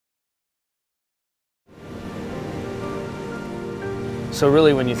So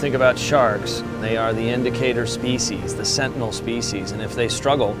really, when you think about sharks, they are the indicator species, the sentinel species, and if they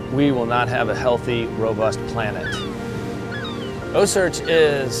struggle, we will not have a healthy, robust planet. OCEARCH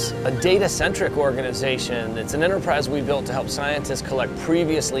is a data-centric organization. It's an enterprise we built to help scientists collect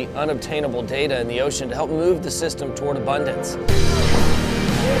previously unobtainable data in the ocean to help move the system toward abundance.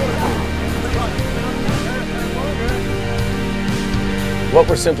 What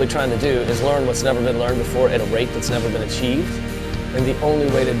we're simply trying to do is learn what's never been learned before at a rate that's never been achieved. And the only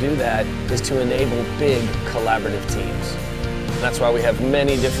way to do that is to enable big collaborative teams. That's why we have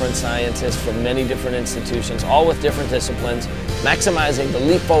many different scientists from many different institutions, all with different disciplines, maximizing the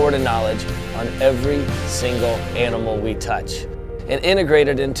leap forward in knowledge on every single animal we touch. And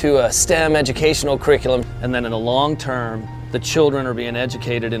integrated into a STEM educational curriculum. And then in the long term, the children are being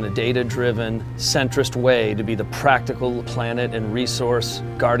educated in a data-driven, centrist way to be the practical planet and resource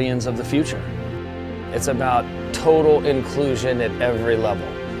guardians of the future. It's about total inclusion at every level.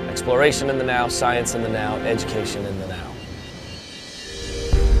 Exploration in the now, science in the now, education in the now.